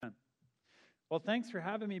Well, thanks for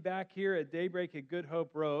having me back here at Daybreak at Good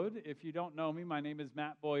Hope Road. If you don't know me, my name is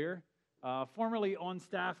Matt Boyer, formerly on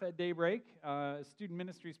staff at Daybreak, student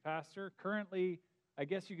ministries pastor. Currently, I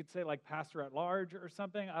guess you could say like pastor at large or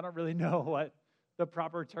something. I don't really know what the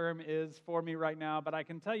proper term is for me right now, but I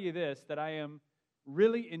can tell you this, that I am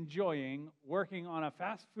really enjoying working on a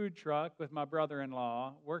fast food truck with my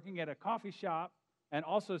brother-in-law, working at a coffee shop, and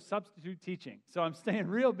also substitute teaching. So I'm staying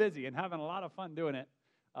real busy and having a lot of fun doing it.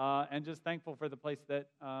 And just thankful for the place that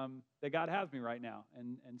God has me right now.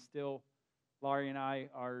 And still, Laurie and I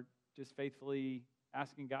are just faithfully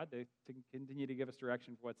asking God to continue to give us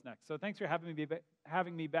direction for what's next. So thanks for having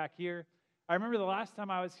me back here. I remember the last time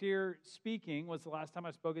I was here speaking was the last time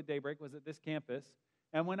I spoke at Daybreak, was at this campus.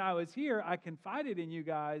 And when I was here, I confided in you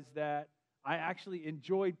guys that I actually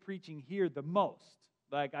enjoyed preaching here the most.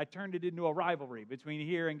 Like, I turned it into a rivalry between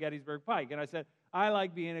here and Gettysburg Pike. And I said, I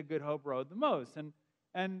like being at Good Hope Road the most.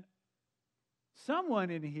 And someone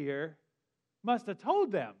in here must have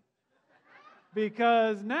told them,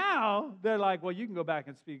 because now they're like, well, you can go back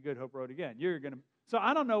and speak Good Hope Road again. So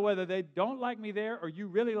I don't know whether they don't like me there or you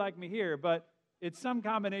really like me here, but it's some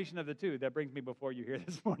combination of the two that brings me before you here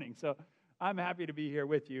this morning. So I'm happy to be here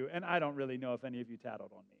with you, and I don't really know if any of you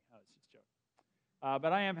tattled on me. I was just joking.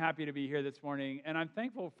 But I am happy to be here this morning, and I'm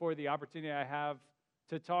thankful for the opportunity I have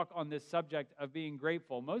to talk on this subject of being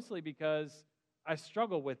grateful, mostly because I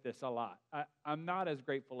struggle with this a lot. I'm not as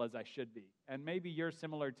grateful as I should be. And maybe you're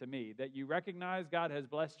similar to me, that you recognize God has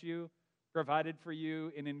blessed you, provided for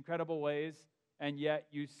you in incredible ways, and yet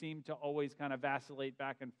you seem to always kind of vacillate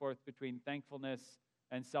back and forth between thankfulness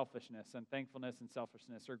and selfishness, and thankfulness and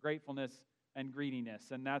selfishness, or gratefulness and greediness.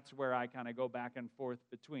 And that's where I kind of go back and forth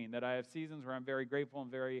between, that I have seasons where I'm very grateful and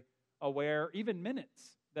very aware, even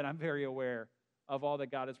minutes that I'm very aware of all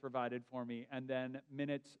that God has provided for me, and then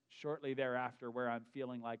minutes shortly thereafter where I'm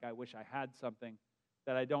feeling like I wish I had something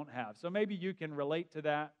that I don't have. So maybe you can relate to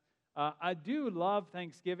that. I do love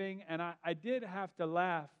Thanksgiving, and I did have to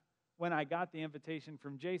laugh when I got the invitation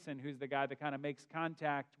from Jason, who's the guy that kind of makes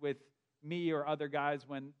contact with me or other guys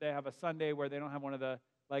when they have a Sunday where they don't have one of the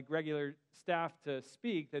like regular staff to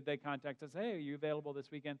speak, that they contact us, hey, are you available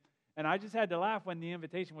this weekend? And I just had to laugh when the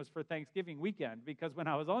invitation was for Thanksgiving weekend, because when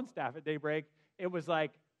I was on staff at Daybreak, it was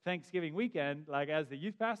like Thanksgiving weekend, like as the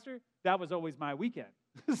youth pastor, that was always my weekend.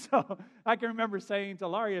 So I can remember saying to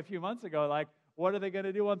Laurie a few months ago, like, what are they going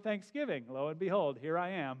to do on Thanksgiving? Lo and behold, here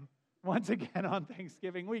I am once again on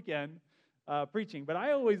Thanksgiving weekend preaching. But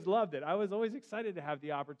I always loved it. I was always excited to have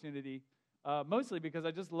the opportunity, mostly because I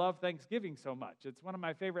just love Thanksgiving so much. It's one of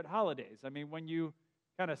my favorite holidays. I mean, when you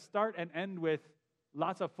kind of start and end with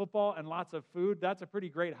lots of football and lots of food, that's a pretty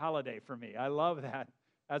great holiday for me. I love that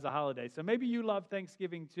as a holiday. So maybe you love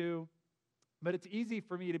Thanksgiving too, but it's easy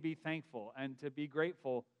for me to be thankful and to be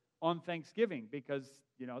grateful on Thanksgiving because,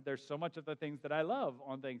 you know, there's so much of the things that I love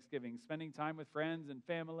on Thanksgiving, spending time with friends and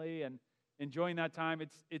family and enjoying that time.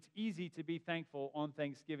 It's easy to be thankful on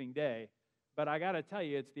Thanksgiving Day, but I got to tell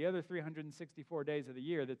you, it's the other 364 days of the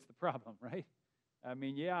year that's the problem, right? I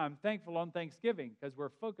mean, yeah, I'm thankful on Thanksgiving because we're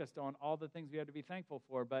focused on all the things we have to be thankful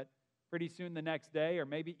for, but pretty soon the next day, or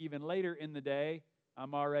maybe even later in the day,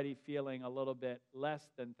 I'm already feeling a little bit less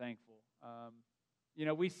than thankful. You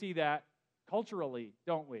know, we see that culturally,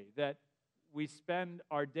 don't we? That we spend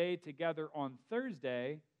our day together on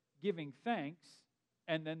Thursday giving thanks,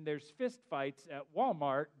 and then there's fist fights at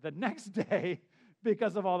Walmart the next day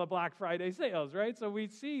because of all the Black Friday sales, right? So we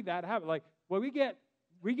see that happen. Like, well, we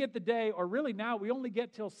get the day, or really now we only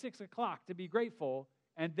get till 6 o'clock to be grateful,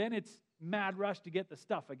 and then it's mad rush to get the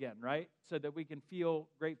stuff again, right? So that we can feel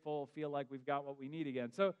grateful, feel like we've got what we need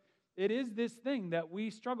again. So it is this thing that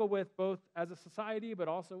we struggle with both as a society, but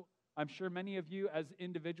also I'm sure many of you as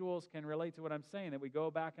individuals can relate to what I'm saying, that we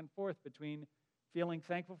go back and forth between feeling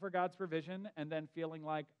thankful for God's provision and then feeling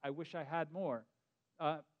like I wish I had more.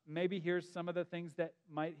 Maybe here's some of the things that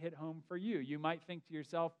might hit home for you. You might think to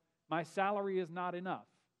yourself, my salary is not enough.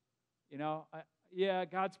 You know, yeah,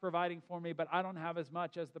 God's providing for me, but I don't have as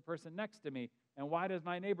much as the person next to me. And why does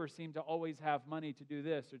my neighbor seem to always have money to do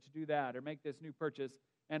this or to do that or make this new purchase?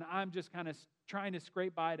 And I'm just kind of trying to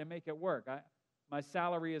scrape by to make it work. My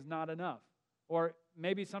salary is not enough. Or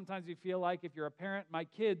maybe sometimes you feel like if you're a parent, my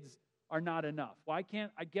kids are not enough. Why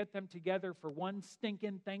can't I get them together for one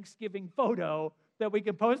stinking Thanksgiving photo that we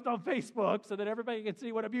can post on Facebook so that everybody can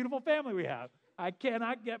see what a beautiful family we have? I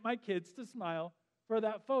cannot get my kids to smile for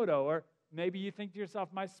that photo. Or maybe you think to yourself,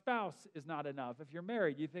 my spouse is not enough. If you're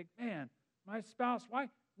married, you think, man, my spouse,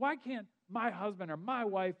 why can't my husband or my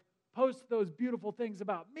wife post those beautiful things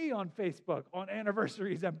about me on Facebook on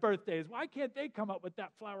anniversaries and birthdays? Why can't they come up with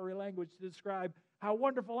that flowery language to describe how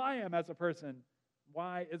wonderful I am as a person.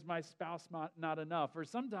 Why is my spouse not enough? Or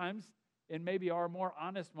sometimes, in maybe our more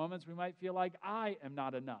honest moments, we might feel like I am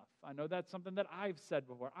not enough. I know that's something that I've said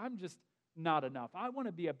before. I'm just not enough. I want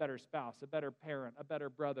to be a better spouse, a better parent, a better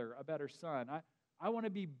brother, a better son. I want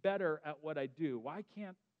to be better at what I do. Why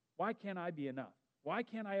can't I be enough? Why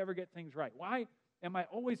can't I ever get things right? Why am I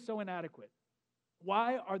always so inadequate?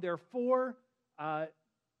 Why are there 4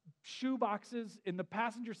 shoe boxes in the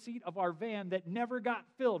passenger seat of our van that never got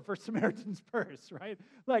filled for Samaritan's Purse, right?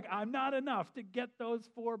 Like, I'm not enough to get those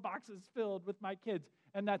 4 boxes filled with my kids.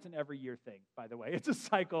 And that's an every year thing, by the way. It's a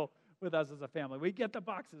cycle with us as a family. We get the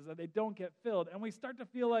boxes and they don't get filled. And we start to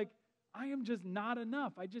feel like, I am just not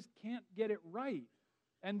enough. I just can't get it right.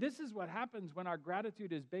 And this is what happens when our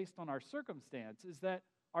gratitude is based on our circumstance, is that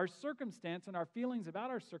our circumstance and our feelings about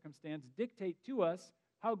our circumstance dictate to us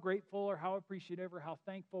how grateful or how appreciative or how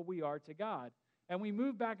thankful we are to God. And we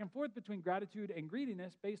move back and forth between gratitude and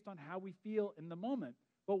greediness based on how we feel in the moment.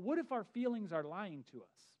 But what if our feelings are lying to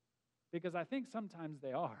us? Because I think sometimes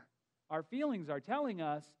they are. Our feelings are telling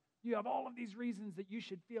us, you have all of these reasons that you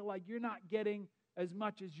should feel like you're not getting as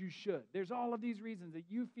much as you should. There's all of these reasons that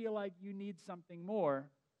you feel like you need something more,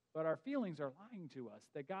 but our feelings are lying to us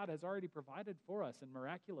that God has already provided for us in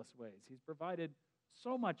miraculous ways. He's provided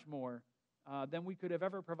so much more than we could have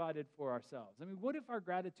ever provided for ourselves. I mean, what if our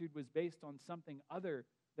gratitude was based on something other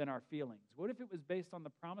than our feelings? What if it was based on the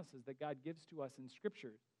promises that God gives to us in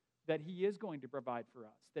Scripture, that He is going to provide for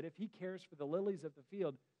us, that if He cares for the lilies of the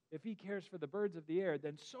field, if He cares for the birds of the air,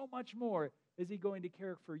 then so much more is He going to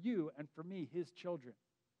care for you and for me, His children.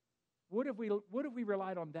 What if we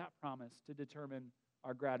relied on that promise to determine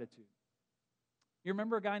our gratitude? You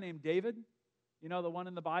remember a guy named David? You know, the one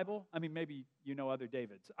in the Bible? I mean, maybe you know other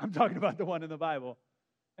Davids. I'm talking about the one in the Bible.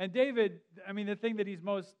 And David, I mean, the thing that he's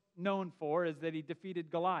most known for is that he defeated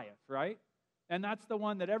Goliath, right? And that's the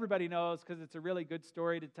one that everybody knows because it's a really good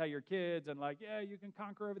story to tell your kids. And like, yeah, you can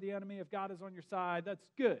conquer over the enemy if God is on your side. That's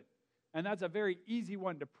good. And that's a very easy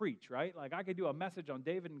one to preach, right? Like, I could do a message on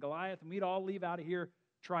David and Goliath, and we'd all leave out of here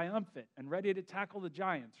triumphant and ready to tackle the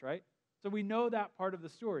giants, right? So we know that part of the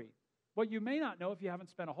story. What you may not know if you haven't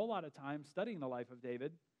spent a whole lot of time studying the life of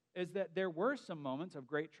David is that there were some moments of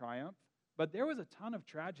great triumph, but there was a ton of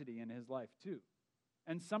tragedy in his life too.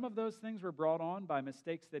 And some of those things were brought on by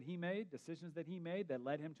mistakes that he made, decisions that he made that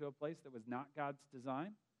led him to a place that was not God's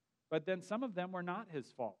design. But then some of them were not his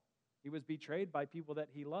fault. He was betrayed by people that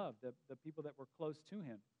he loved, the people that were close to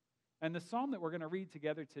him. And the psalm that we're going to read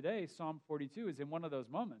together today, Psalm 42, is in one of those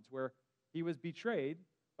moments where he was betrayed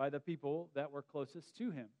by the people that were closest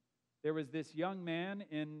to him. There was this young man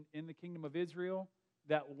in the kingdom of Israel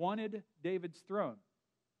that wanted David's throne.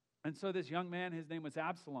 And so this young man, his name was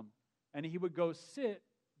Absalom, and he would go sit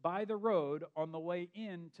by the road on the way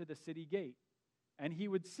into the city gate. And he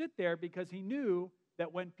would sit there because he knew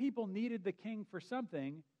that when people needed the king for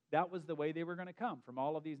something, that was the way they were going to come. From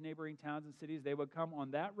all of these neighboring towns and cities, they would come on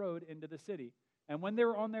that road into the city. And when they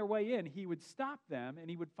were on their way in, he would stop them and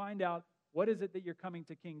he would find out, what is it that you're coming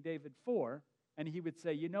to King David for? And he would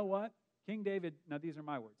say, you know what? King David, now these are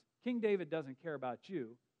my words, King David doesn't care about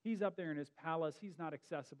you. He's up there in his palace. He's not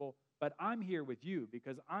accessible. But I'm here with you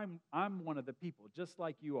because I'm one of the people, just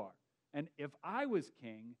like you are. And if I was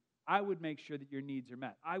king, I would make sure that your needs are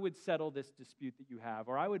met. I would settle this dispute that you have,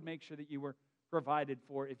 or I would make sure that you were provided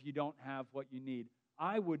for if you don't have what you need.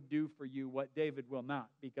 I would do for you what David will not,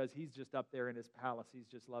 because he's just up there in his palace. He's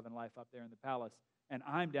just loving life up there in the palace. And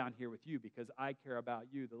I'm down here with you because I care about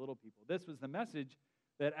you, the little people. This was the message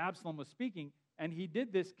that Absalom was speaking, and he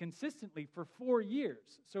did this consistently for 4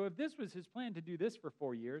 years. So if this was his plan to do this for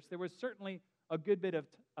 4 years, there was certainly a good bit of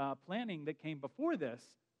planning that came before this,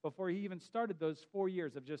 before he even started those 4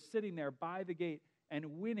 years of just sitting there by the gate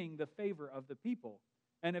and winning the favor of the people.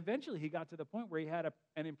 And eventually he got to the point where he had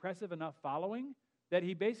an impressive enough following that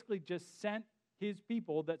he basically just sent his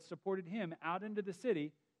people that supported him out into the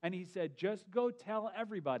city, and he said, just go tell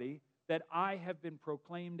everybody that I have been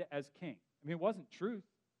proclaimed as king. I mean, it wasn't truth,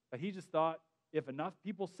 but he just thought, if enough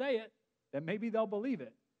people say it, then maybe they'll believe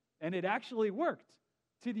it. And it actually worked,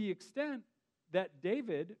 to the extent that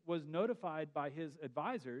David was notified by his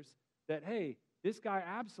advisors that, hey, this guy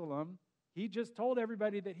Absalom, he just told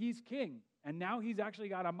everybody that he's king, and now he's actually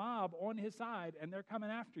got a mob on his side, and they're coming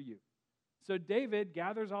after you. So David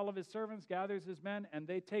gathers all of his servants, gathers his men, and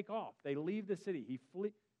they take off. They leave the city.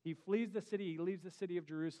 He flees the city. He leaves the city of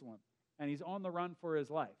Jerusalem. And he's on the run for his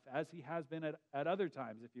life, as he has been at other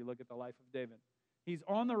times, if you look at the life of David. He's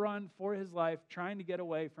on the run for his life, trying to get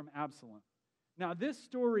away from Absalom. Now, this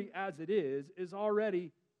story, as it is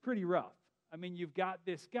already pretty rough. I mean, you've got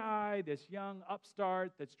this guy, this young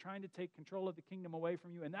upstart that's trying to take control of the kingdom away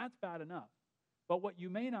from you, and that's bad enough. But what you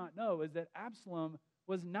may not know is that Absalom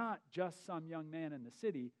was not just some young man in the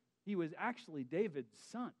city. He was actually David's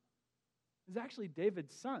son. He was actually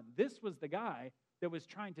David's son. This was the guy that was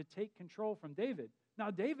trying to take control from David.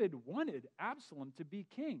 Now, David wanted Absalom to be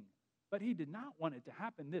king, but he did not want it to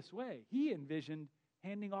happen this way. He envisioned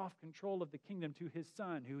handing off control of the kingdom to his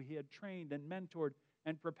son, who he had trained and mentored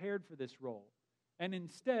and prepared for this role. And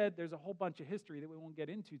instead, there's a whole bunch of history that we won't get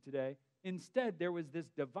into today. Instead, there was this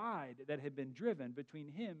divide that had been driven between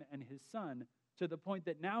him and his son, to the point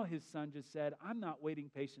that now his son just said, I'm not waiting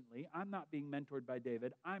patiently. I'm not being mentored by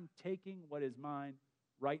David. I'm taking what is mine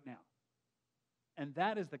right now. And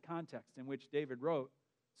that is the context in which David wrote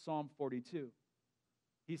Psalm 42.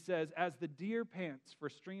 He says, as the deer pants for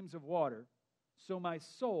streams of water, so my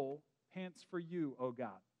soul pants for you, O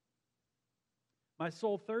God. My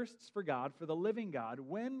soul thirsts for God, for the living God.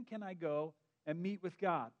 When can I go and meet with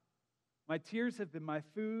God? My tears have been my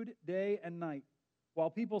food day and night, while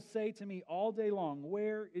people say to me all day long,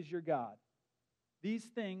 where is your God? These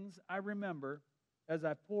things I remember as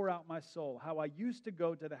I pour out my soul, how I used to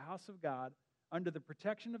go to the house of God under the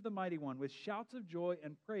protection of the Mighty One with shouts of joy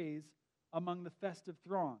and praise among the festive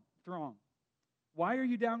throng. Why are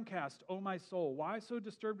you downcast, O my soul? Why so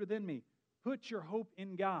disturbed within me? Put your hope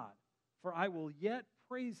in God, for I will yet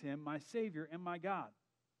praise him, my Savior and my God.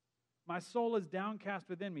 My soul is downcast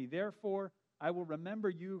within me. Therefore, I will remember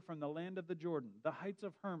you from the land of the Jordan, the heights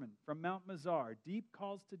of Hermon, from Mount Mizar. Deep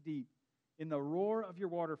calls to deep in the roar of your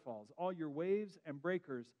waterfalls. All your waves and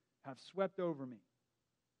breakers have swept over me.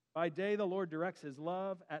 By day the Lord directs his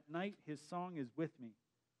love. At night his song is with me,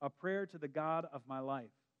 a prayer to the God of my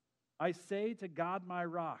life. I say to God, my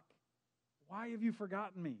rock, why have you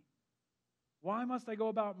forgotten me? Why must I go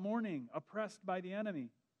about mourning, oppressed by the enemy?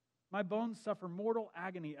 My bones suffer mortal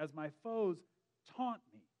agony as my foes taunt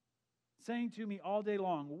me, saying to me all day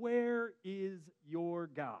long, where is your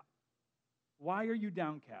God? Why are you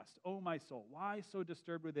downcast, O my soul? Why so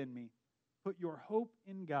disturbed within me? Put your hope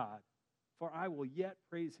in God, for I will yet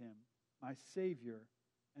praise him, my Savior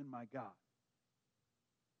and my God.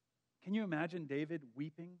 Can you imagine David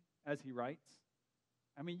weeping as he writes?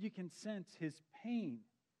 I mean, you can sense his pain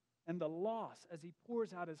and the loss as he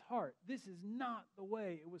pours out his heart. This is not the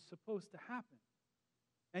way it was supposed to happen.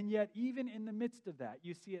 And yet, even in the midst of that,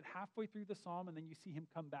 you see it halfway through the psalm, and then you see him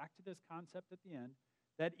come back to this concept at the end,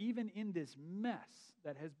 that even in this mess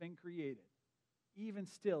that has been created, even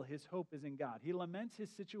still, his hope is in God. He laments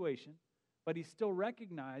his situation, but he still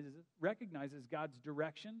recognizes God's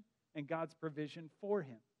direction and God's provision for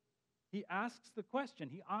him. He asks the question.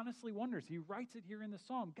 He honestly wonders. He writes it here in the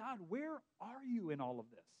psalm. God, where are you in all of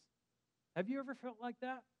this? Have you ever felt like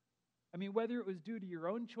that? I mean, whether it was due to your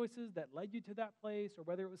own choices that led you to that place, or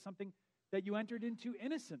whether it was something that you entered into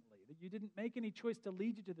innocently, that you didn't make any choice to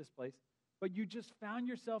lead you to this place, but you just found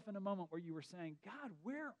yourself in a moment where you were saying, God,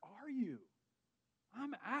 where are you?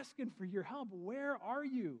 I'm asking for your help. Where are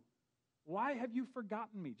you? Why have you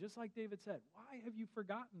forgotten me? Just like David said, why have you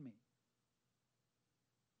forgotten me?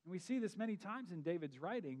 And we see this many times in David's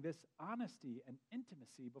writing, this honesty and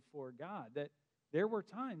intimacy before God, that there were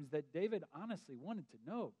times that David honestly wanted to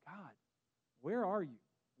know, God, where are you?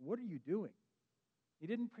 What are you doing? He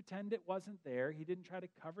didn't pretend it wasn't there. He didn't try to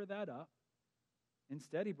cover that up.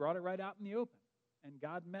 Instead, he brought it right out in the open, and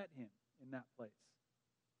God met him in that place.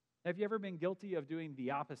 Have you ever been guilty of doing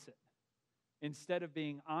the opposite? Instead of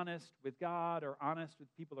being honest with God or honest with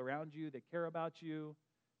people around you that care about you,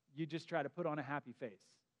 you just try to put on a happy face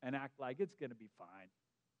and act like it's going to be fine.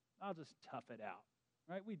 I'll just tough it out.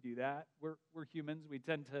 Right? We do that. We're humans. We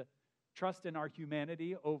tend to trust in our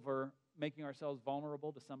humanity over making ourselves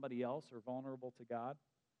vulnerable to somebody else or vulnerable to God.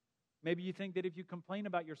 Maybe you think that if you complain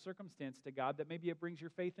about your circumstance to God, that maybe it brings your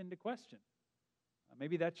faith into question.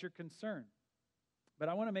 Maybe that's your concern. But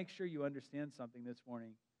I want to make sure you understand something this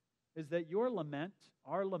morning, is that your lament,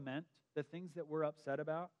 our lament, the things that we're upset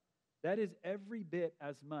about, that is every bit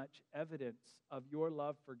as much evidence of your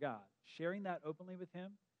love for God. Sharing that openly with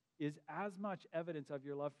him is as much evidence of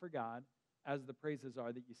your love for God as the praises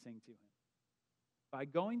are that you sing to him. By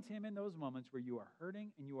going to him in those moments where you are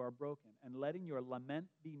hurting and you are broken and letting your lament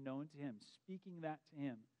be known to him, speaking that to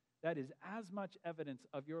him, that is as much evidence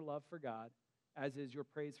of your love for God as is your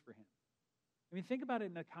praise for him. I mean, think about it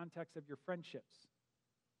in the context of your friendships,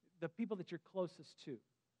 the people that you're closest to.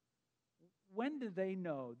 When do they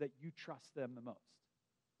know that you trust them the most?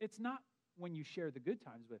 It's not when you share the good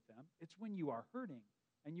times with them. It's when you are hurting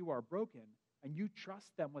and you are broken and you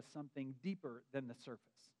trust them with something deeper than the surface.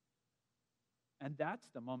 And that's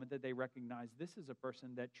the moment that they recognize this is a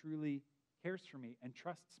person that truly cares for me, and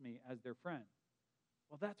trusts me as their friend.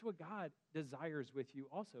 Well, that's what God desires with you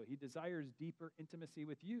also. He desires deeper intimacy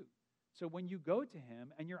with you. So when you go to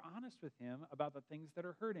him and you're honest with him about the things that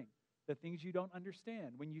are hurting, the things you don't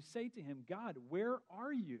understand, when you say to him, God, where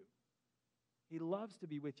are you? He loves to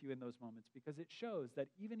be with you in those moments because it shows that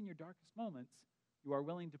even in your darkest moments, you are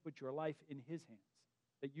willing to put your life in his hands,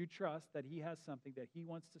 that you trust that he has something that he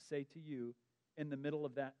wants to say to you in the middle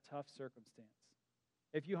of that tough circumstance.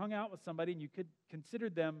 If you hung out with somebody and you could consider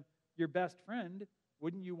them your best friend,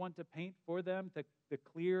 wouldn't you want to paint for them the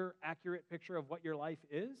clear, accurate picture of what your life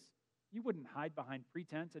is? You wouldn't hide behind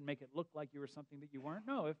pretense and make it look like you were something that you weren't.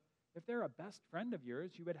 No, if they're a best friend of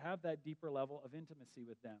yours, you would have that deeper level of intimacy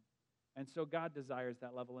with them. And so God desires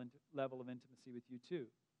that level of intimacy with you too.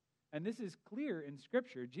 And this is clear in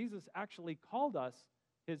Scripture. Jesus actually called us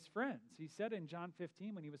his friends. He said in John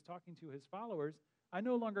 15 when he was talking to his followers, I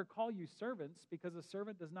no longer call you servants because a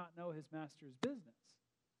servant does not know his master's business.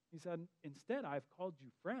 He said, instead, I've called you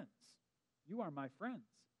friends. You are my friends.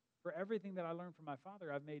 For everything that I learned from my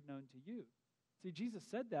Father, I've made known to you. See, Jesus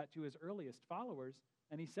said that to his earliest followers,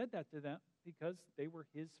 and he said that to them because they were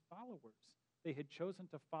his followers. They had chosen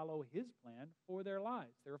to follow his plan for their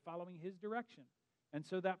lives. They were following his direction. And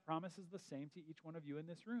so that promise is the same to each one of you in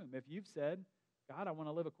this room. If you've said, God, I want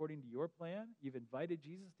to live according to your plan, you've invited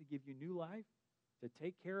Jesus to give you new life, to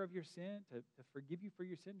take care of your sin, to forgive you for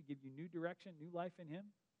your sin, to give you new direction, new life in him.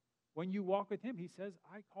 When you walk with him, he says,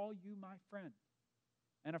 I call you my friend.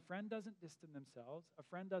 And a friend doesn't distance themselves. A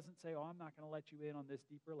friend doesn't say, I'm not going to let you in on this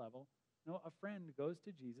deeper level. No, a friend goes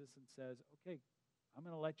to Jesus and says, okay, I'm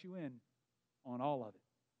going to let you in on all of it.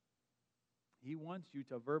 He wants you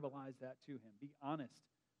to verbalize that to him. Be honest.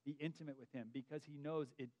 Be intimate with him because he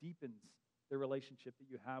knows it deepens the relationship that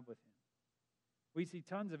you have with him. We see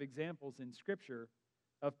tons of examples in Scripture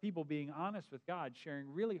of people being honest with God,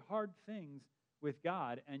 sharing really hard things with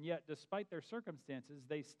God, and yet despite their circumstances,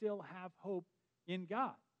 they still have hope in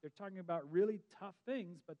God. They're talking about really tough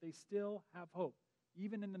things, but they still have hope.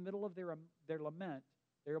 Even in the middle of their lament,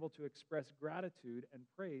 they're able to express gratitude and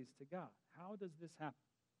praise to God. How does this happen?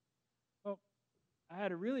 Well, I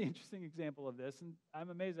had a really interesting example of this, and I'm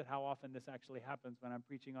amazed at how often this actually happens when I'm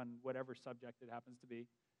preaching on whatever subject it happens to be.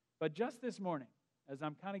 But just this morning, as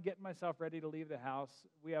I'm kind of getting myself ready to leave the house,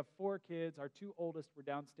 we have 4 kids. Our 2 oldest were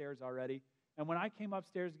downstairs already. And when I came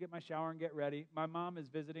upstairs to get my shower and get ready, my mom is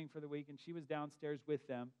visiting for the week, and she was downstairs with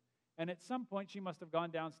them. And at some point, she must have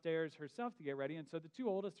gone downstairs herself to get ready. And so the 2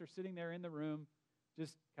 oldest are sitting there in the room,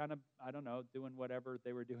 just kind of, I don't know, doing whatever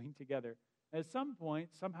they were doing together. At some point,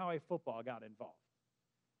 somehow a football got involved.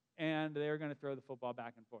 And they were going to throw the football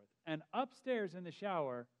back and forth. And upstairs in the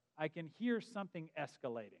shower, I can hear something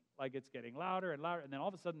escalating. Like it's getting louder and louder. And then all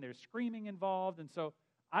of a sudden, there's screaming involved. And so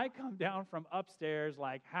I come down from upstairs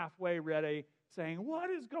like halfway ready, saying, what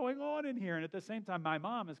is going on in here? And at the same time, my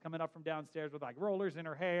mom is coming up from downstairs with like rollers in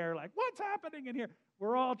her hair, like, what's happening in here?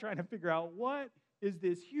 We're all trying to figure out what is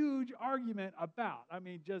this huge argument about. I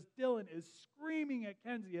mean, just Dylan is screaming at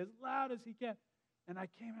Kenzie as loud as he can. And I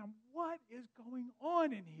came out, what is going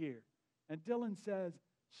on in here? And Dylan says,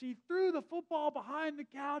 she threw the football behind the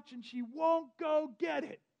couch and she won't go get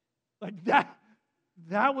it. Like that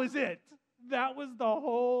was it. That was the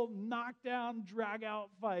whole knockdown, drag-out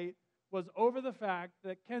fight, was over the fact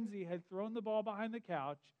that Kenzie had thrown the ball behind the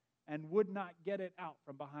couch and would not get it out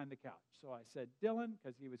from behind the couch. So I said, Dylan,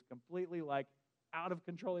 because he was completely like out of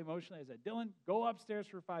control emotionally, I said, Dylan, go upstairs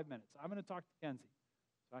for 5 minutes. I'm going to talk to Kenzie.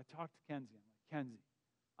 So I talked to Kenzie. I'm like, Kenzie,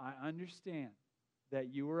 I understand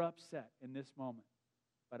that you were upset in this moment,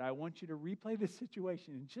 but I want you to replay this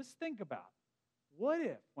situation and just think about, what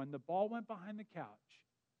if when the ball went behind the couch,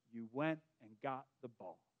 you went and got the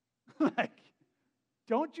ball? Like,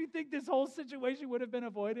 don't you think this whole situation would have been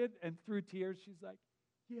avoided? And through tears, she's like,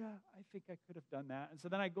 yeah, I think I could have done that. And so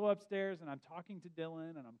then I go upstairs and I'm talking to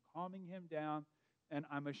Dylan and I'm calming him down and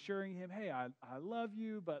I'm assuring him, hey, I love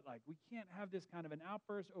you, but like we can't have this kind of an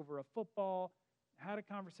outburst over a football. Had a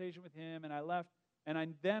conversation with him and I left. And I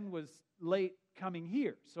then was late coming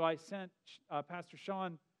here. So I sent Pastor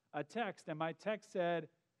Sean a text, and my text said,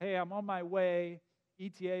 hey, I'm on my way.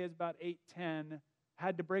 ETA is about 8:10.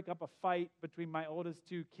 Had to break up a fight between my oldest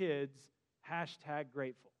 2 kids.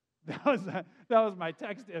 #grateful. That was my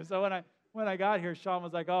text to him. So when I got here, Sean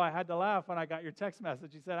was like, oh, I had to laugh when I got your text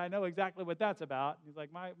message. He said, I know exactly what that's about. He's like,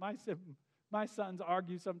 my sons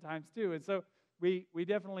argue sometimes too. And so we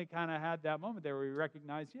definitely kind of had that moment there where we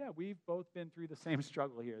recognized, yeah, we've both been through the same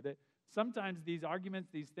struggle here. That sometimes these arguments,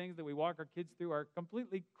 these things that we walk our kids through are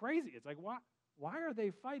completely crazy. It's like, why are they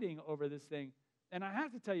fighting over this thing? And I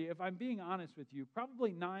have to tell you, if I'm being honest with you,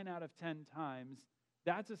 probably 9 out of 10 times,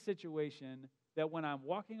 That's a situation that when I'm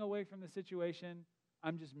walking away from the situation,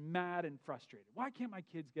 I'm just mad and frustrated. Why can't my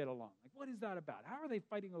kids get along? Like, what is that about? How are they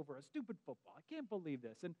fighting over a stupid football? I can't believe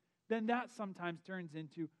this. And then that sometimes turns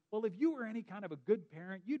into, well, if you were any kind of a good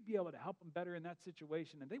parent, you'd be able to help them better in that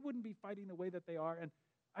situation, and they wouldn't be fighting the way that they are. And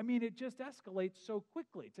I mean, it just escalates so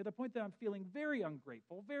quickly to the point that I'm feeling very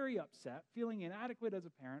ungrateful, very upset, feeling inadequate as a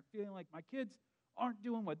parent, feeling like my kids aren't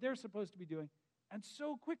doing what they're supposed to be doing. And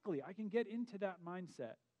so quickly I can get into that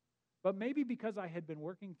mindset. But maybe because I had been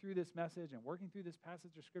working through this message and working through this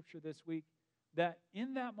passage of Scripture this week, that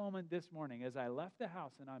in that moment this morning, as I left the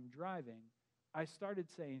house and I'm driving, I started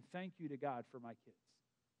saying thank you to God for my kids.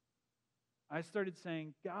 I started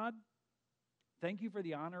saying, God, thank you for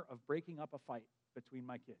the honor of breaking up a fight between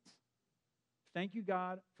my kids. Thank you,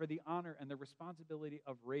 God, for the honor and the responsibility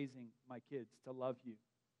of raising my kids to love you.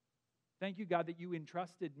 Thank you, God, that you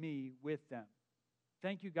entrusted me with them.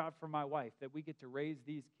 Thank you, God, for my wife, that we get to raise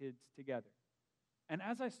these kids together. And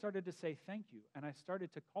as I started to say thank you, and I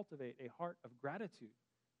started to cultivate a heart of gratitude,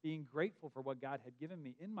 being grateful for what God had given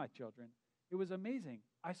me in my children, it was amazing.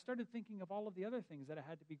 I started thinking of all of the other things that I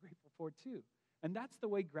had to be grateful for too. And that's the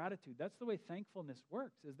way gratitude, that's the way thankfulness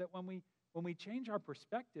works, is that when we change our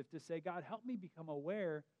perspective to say, God, help me become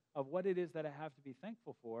aware of what it is that I have to be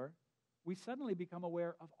thankful for, we suddenly become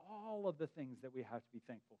aware of all of the things that we have to be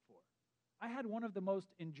thankful for. I had one of the most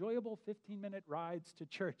enjoyable 15-minute rides to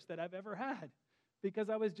church that I've ever had because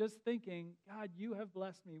I was just thinking, God, you have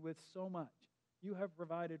blessed me with so much. You have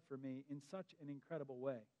provided for me in such an incredible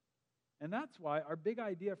way. And that's why our big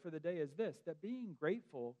idea for the day is this, that being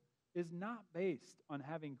grateful is not based on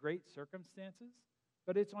having great circumstances,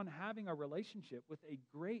 but it's on having a relationship with a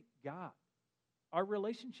great God. Our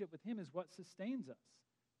relationship with Him is what sustains us.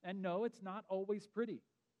 And no, it's not always pretty.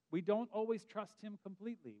 We don't always trust Him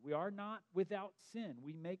completely. We are not without sin.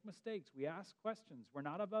 We make mistakes. We ask questions. We're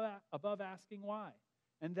not above asking why.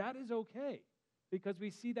 And that is okay, because we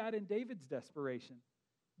see that in David's desperation.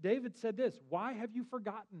 David said this, why have you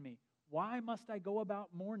forgotten me? Why must I go about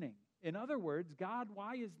mourning? In other words, God,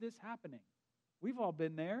 why is this happening? We've all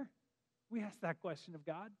been there. We ask that question of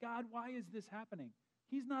God. God, why is this happening?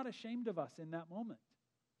 He's not ashamed of us in that moment.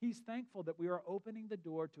 He's thankful that we are opening the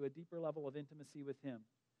door to a deeper level of intimacy with Him.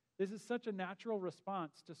 This is such a natural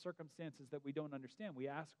response to circumstances that we don't understand. We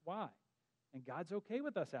ask why. And God's okay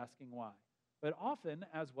with us asking why. But often,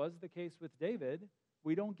 as was the case with David,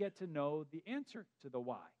 we don't get to know the answer to the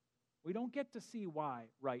why. We don't get to see why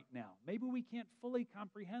right now. Maybe we can't fully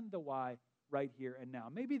comprehend the why right here and now.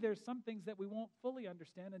 Maybe there's some things that we won't fully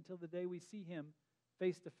understand until the day we see Him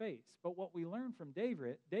face to face. But what we learn from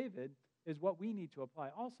David is what we need to apply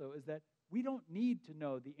also, is that we don't need to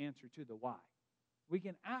know the answer to the why. We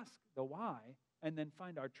can ask the why and then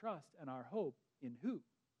find our trust and our hope in who.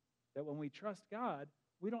 That when we trust God,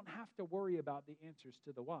 we don't have to worry about the answers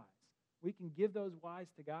to the whys. We can give those whys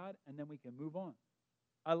to God and then we can move on.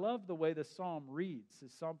 I love the way the psalm reads,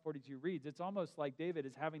 as Psalm 42 reads. It's almost like David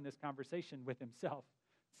is having this conversation with himself.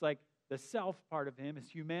 It's like the self part of him, his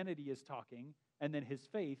humanity is talking, and then his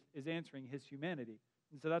faith is answering his humanity.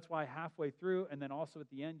 And so that's why halfway through, and then also at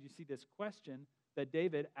the end, you see this question that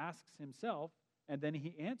David asks himself, and then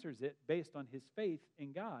he answers it based on his faith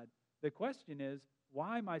in God. The question is,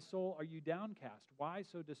 why, my soul, are you downcast? Why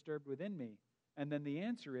so disturbed within me? And then the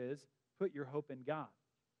answer is, put your hope in God,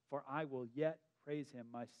 for I will yet praise Him,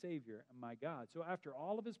 my Savior and my God. So after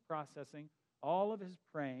all of his processing, all of his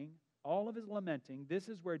praying, all of his lamenting, this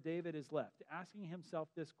is where David is left, asking himself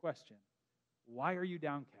this question: why are you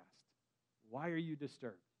downcast? Why are you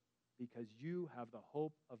disturbed? Because you have the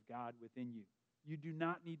hope of God within you. You do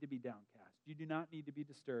not need to be downcast. You do not need to be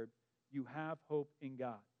disturbed. You have hope in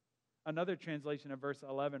God. Another translation of verse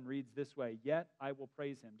 11 reads this way: yet I will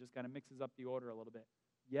praise Him. Just kind of mixes up the order a little bit.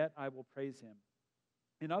 Yet I will praise Him.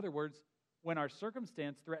 In other words, when our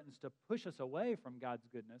circumstance threatens to push us away from God's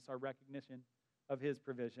goodness, our recognition of His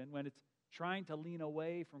provision, when it's trying to lean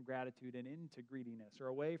away from gratitude and into greediness, or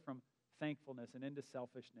away from thankfulness and into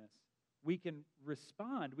selfishness, we can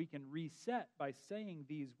respond, we can reset by saying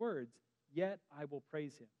these words, yet I will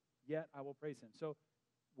praise Him. Yet I will praise Him. So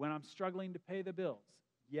when I'm struggling to pay the bills,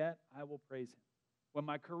 yet I will praise Him. When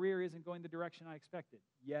my career isn't going the direction I expected,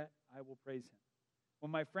 yet I will praise Him.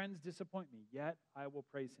 When my friends disappoint me, yet I will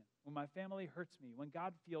praise Him. When my family hurts me, when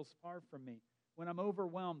God feels far from me, when I'm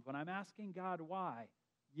overwhelmed, when I'm asking God why,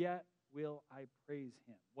 yet will I praise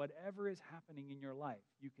Him. Whatever is happening in your life,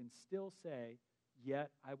 you can still say, yet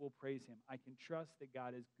I will praise Him. I can trust that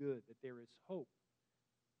God is good, that there is hope.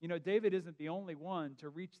 You know, David isn't the only one to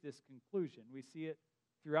reach this conclusion. We see it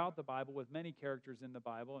throughout the Bible with many characters in the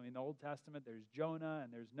Bible. I mean, in the Old Testament, there's Jonah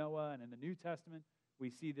and there's Noah, and in the New Testament, We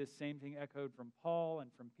see this same thing echoed from Paul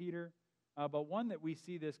and from Peter. But one that we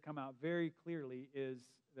see this come out very clearly is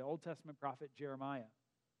the Old Testament prophet Jeremiah.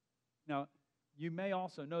 Now, you may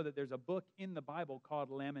also know that there's a book in the Bible called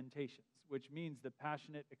Lamentations, which means the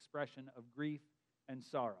passionate expression of grief and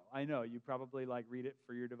sorrow. I know you probably read it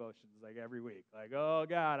for your devotions every week. Oh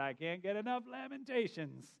God, I can't get enough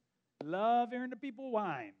Lamentations. Love hearing the people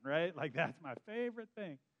whine, right? That's my favorite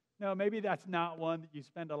thing. No, maybe that's not one that you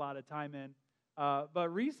spend a lot of time in. But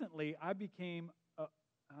recently, I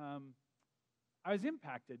was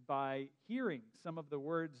impacted by hearing some of the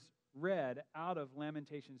words read out of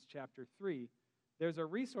Lamentations chapter 3. There's a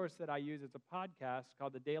resource that I use. It's a podcast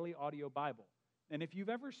called the Daily Audio Bible. And if you've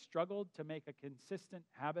ever struggled to make a consistent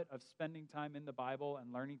habit of spending time in the Bible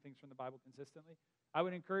and learning things from the Bible consistently, I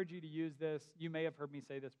would encourage you to use this. You may have heard me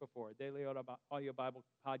say this before. Daily Audio Bible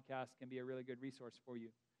podcast can be a really good resource for you.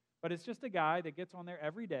 But it's just a guy that gets on there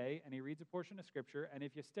every day, and he reads a portion of Scripture, and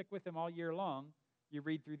if you stick with him all year long, you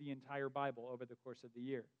read through the entire Bible over the course of the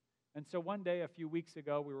year. And so one day, a few weeks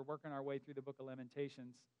ago, we were working our way through the book of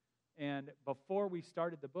Lamentations, and before we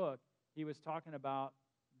started the book, he was talking about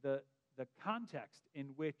the context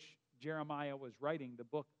in which Jeremiah was writing the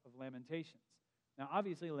book of Lamentations. Now,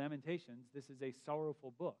 obviously, Lamentations, this is a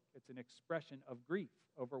sorrowful book. It's an expression of grief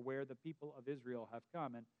over where the people of Israel have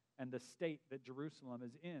come and the state that Jerusalem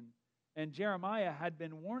is in. And Jeremiah had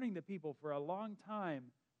been warning the people for a long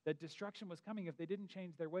time that destruction was coming if they didn't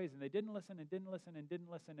change their ways. And they didn't listen and didn't listen and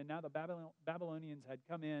didn't listen. And now the Babylonians had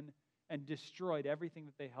come in and destroyed everything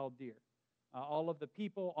that they held dear.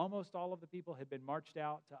 Almost all of the people had been marched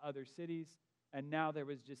out to other cities. And now there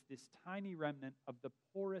was just this tiny remnant of the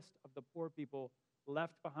poorest of the poor people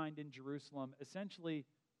left behind in Jerusalem, essentially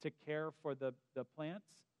to care for the plants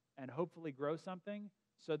and hopefully grow something,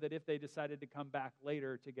 so that if they decided to come back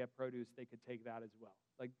later to get produce, they could take that as well.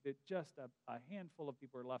 Just a handful of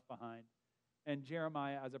people are left behind. And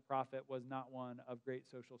Jeremiah, as a prophet, was not one of great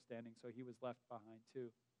social standing, so he was left behind too.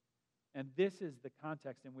 And this is the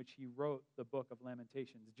context in which he wrote the book of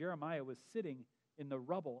Lamentations. Jeremiah was sitting in the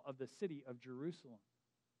rubble of the city of Jerusalem.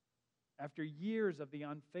 After years of the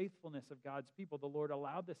unfaithfulness of God's people, the Lord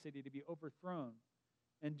allowed the city to be overthrown.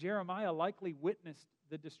 And Jeremiah likely witnessed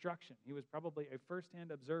the destruction. He was probably a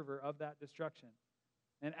firsthand observer of that destruction.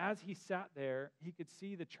 And as he sat there, he could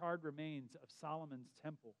see the charred remains of Solomon's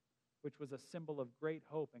temple, which was a symbol of great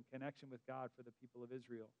hope and connection with God for the people of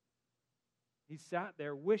Israel. He sat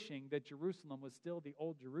there wishing that Jerusalem was still the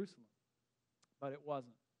old Jerusalem, but it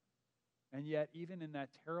wasn't. And yet, even in that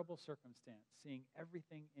terrible circumstance, seeing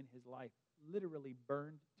everything in his life literally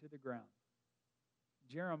burned to the ground,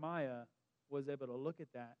 Jeremiah was able to look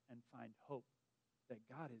at that and find hope that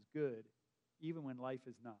God is good even when life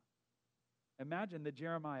is not. Imagine that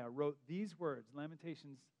Jeremiah wrote these words,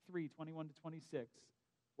 Lamentations 3:21-26,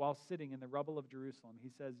 while sitting in the rubble of Jerusalem. He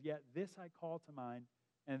says, "Yet this I call to mind,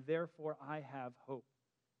 and therefore I have hope.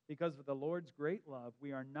 Because of the Lord's great love,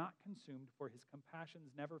 we are not consumed, for his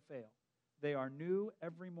compassions never fail. They are new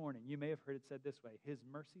every morning." You may have heard it said this way: his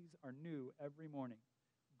mercies are new every morning.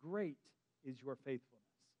 Great is your faithfulness.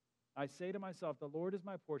 I say to myself, the Lord is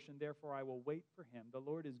my portion, therefore I will wait for him. The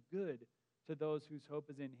Lord is good to those whose hope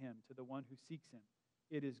is in him, to the one who seeks him.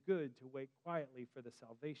 It is good to wait quietly for the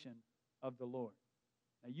salvation of the Lord.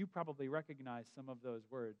 Now, you probably recognize some of those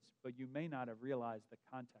words, but you may not have realized the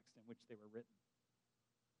context in which they were written.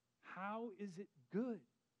 How is it good?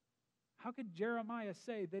 How could Jeremiah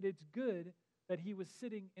say that it's good that he was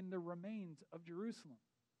sitting in the remains of Jerusalem?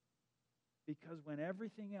 Because when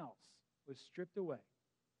everything else was stripped away,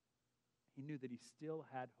 he knew that he still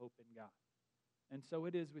had hope in God. And so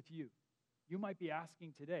it is with you. You might be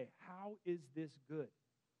asking today, how is this good?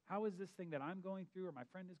 How is this thing that I'm going through or my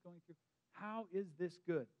friend is going through, how is this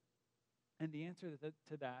good? And the answer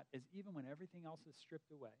to that is, even when everything else is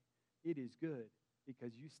stripped away, it is good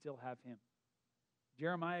because you still have him.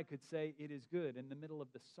 Jeremiah could say it is good in the middle of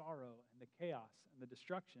the sorrow and the chaos and the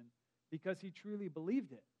destruction because he truly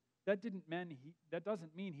believed it. That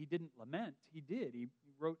doesn't mean he didn't lament. He did. He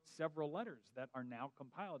wrote several letters that are now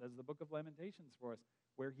compiled as the book of Lamentations for us,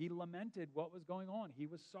 where he lamented what was going on. He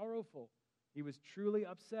was sorrowful. He was truly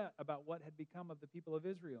upset about what had become of the people of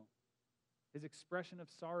Israel. His expression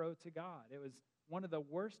of sorrow to God. It was one of the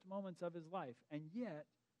worst moments of his life, and yet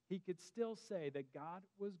he could still say that God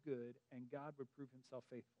was good and God would prove himself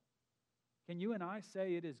faithful. Can you and I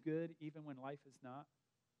say it is good even when life is not?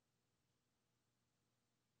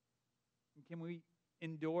 And can we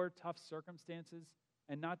endure tough circumstances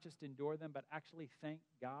and not just endure them, but actually thank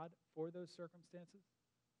God for those circumstances?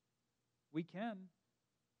 We can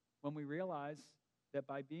when we realize that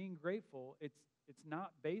by being grateful, it's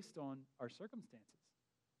not based on our circumstances.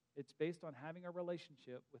 It's based on having a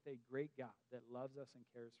relationship with a great God that loves us and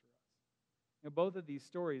cares for us. Both of these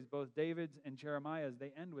stories, both David's and Jeremiah's,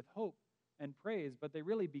 they end with hope and praise, but they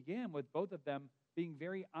really began with both of them being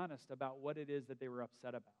very honest about what it is that they were upset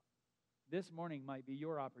about. This morning might be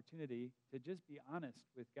your opportunity to just be honest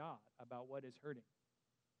with God about what is hurting.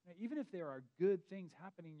 Even if there are good things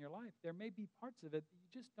happening in your life, there may be parts of it that you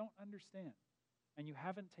just don't understand, and you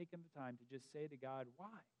haven't taken the time to just say to God, why?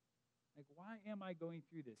 Why am I going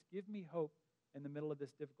through this? Give me hope in the middle of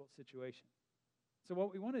this difficult situation. So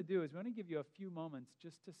what we want to do is we want to give you a few moments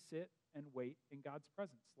just to sit and wait in God's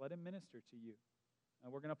presence. Let him minister to you.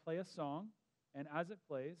 We're going to play a song, and as it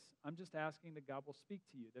plays, I'm just asking that God will speak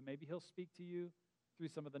to you, that maybe he'll speak to you through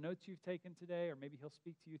some of the notes you've taken today, or maybe he'll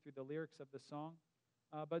speak to you through the lyrics of the song.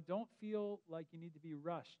 But don't feel like you need to be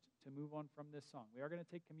rushed to move on from this song. We are going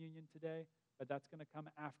to take communion today, but that's going to come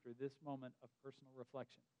after this moment of personal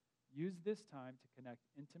reflection. Use this time to connect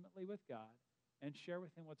intimately with God and share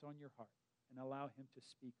with him what's on your heart and allow him to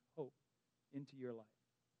speak hope into your life.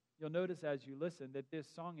 You'll notice as you listen that this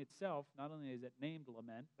song itself, not only is it named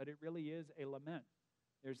Lament, but it really is a lament.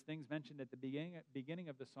 There's things mentioned at the beginning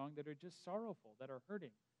of the song that are just sorrowful, that are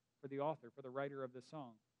hurting for the author, for the writer of the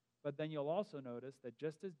song. But then you'll also notice that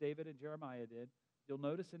just as David and Jeremiah did, you'll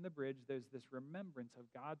notice in the bridge there's this remembrance of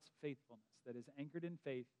God's faithfulness that is anchored in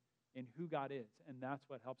faith in who God is. And that's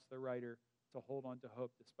what helps the writer to hold on to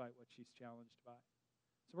hope despite what she's challenged by.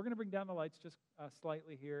 So we're going to bring down the lights just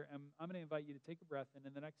slightly here, and I'm going to invite you to take a breath, and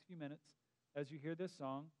in the next few minutes, as you hear this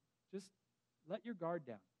song, just let your guard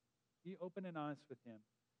down. Be open and honest with him.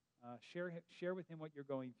 Share with him what you're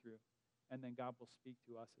going through, and then God will speak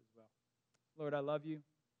to us as well. Lord, I love you.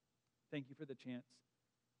 Thank you for the chance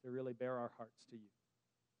to really bare our hearts to you.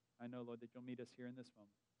 I know, Lord, that you'll meet us here in this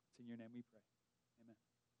moment. It's in your name we pray. Amen.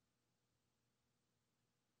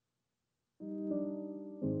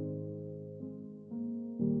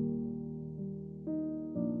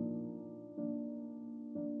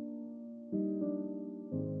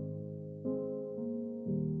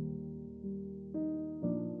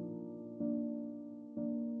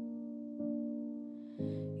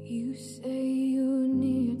 You say you're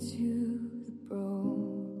near to the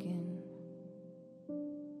broken.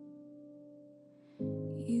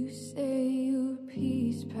 You say your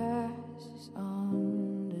peace passes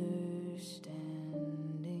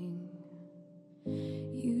understanding.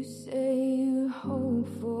 You say you hope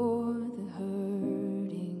for the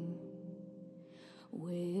hurting.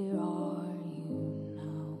 Where are you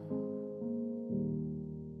now?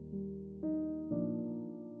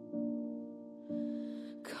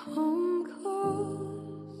 Come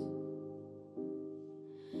close.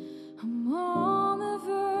 I'm on the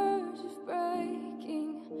verge of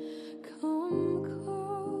breaking. Come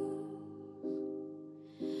close.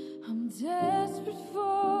 I'm desperate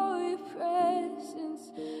for your presence.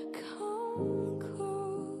 Come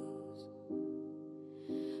close.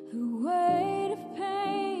 The weight of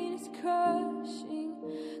pain is crushing.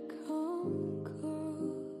 Come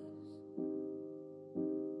close.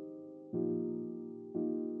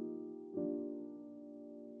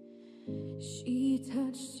 She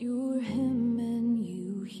touched your hem and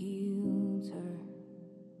you healed her.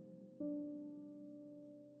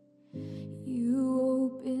 You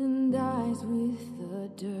opened eyes with the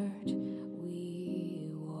dirt we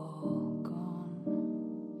walk on.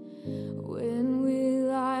 When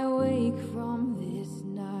will I wake from this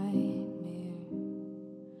nightmare?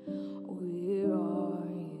 Where are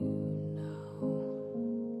you now?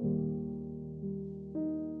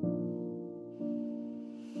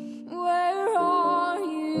 Where are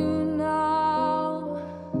you now?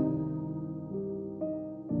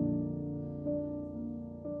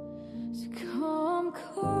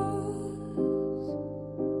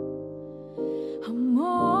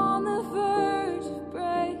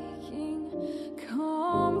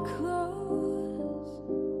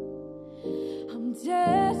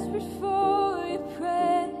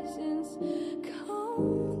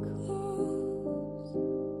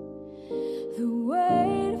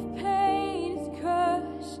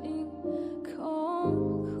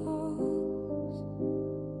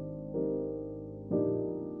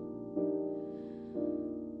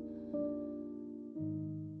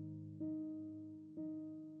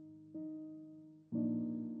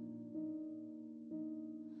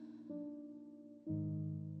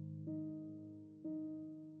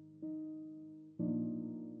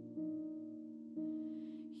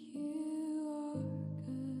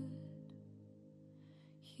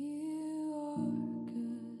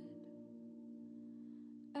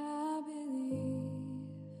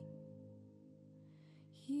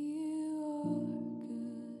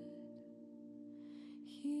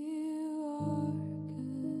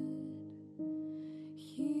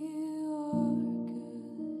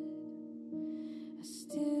 I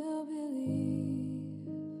still believe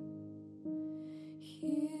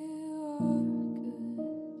you are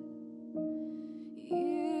good.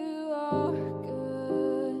 You are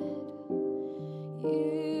good.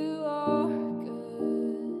 You are good.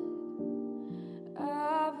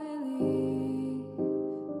 I believe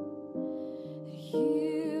that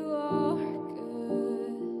you are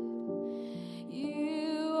good.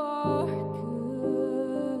 You are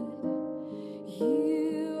good.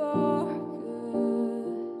 You are good.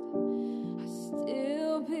 I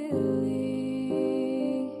still believe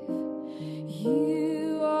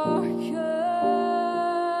you are good.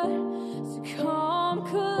 So come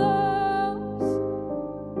close.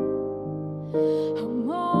 I'm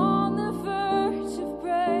on the verge of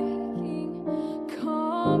breaking.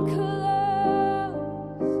 Come close.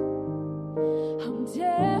 I'm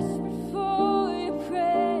desperate for your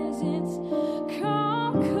presence.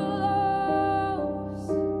 Come close.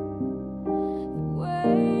 The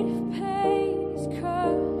weight of pain is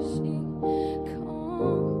crushing.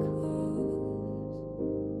 Come close.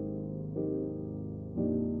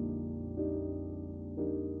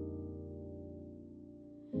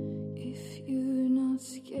 If you're not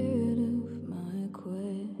scared of my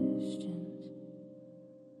questions,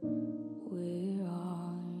 where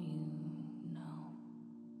are you now?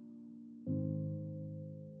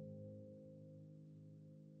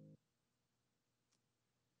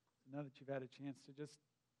 Now that you've had a chance to just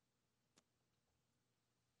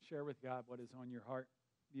share with God what is on your heart,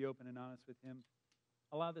 be open and honest with Him,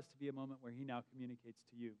 allow this to be a moment where He now communicates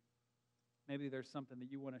to you. Maybe there's something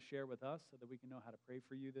that you want to share with us so that we can know how to pray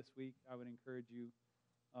for you this week. I would encourage you,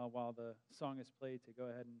 while the song is played, to go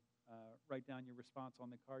ahead and write down your response on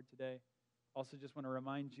the card today. Also, just want to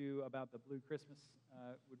remind you about the Blue Christmas.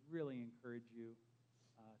 Would really encourage you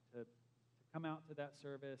to come out to that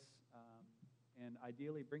service and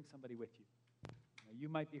ideally bring somebody with you. You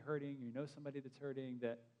might be hurting. You know somebody that's hurting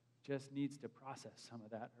that just needs to process some of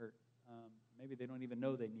that hurt. Maybe they don't even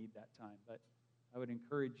know they need that time, but I would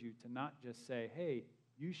encourage you to not just say, hey,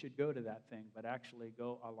 you should go to that thing, but actually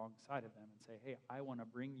go alongside of them and say, hey, I want to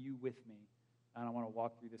bring you with me, and I want to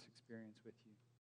walk through this experience with you.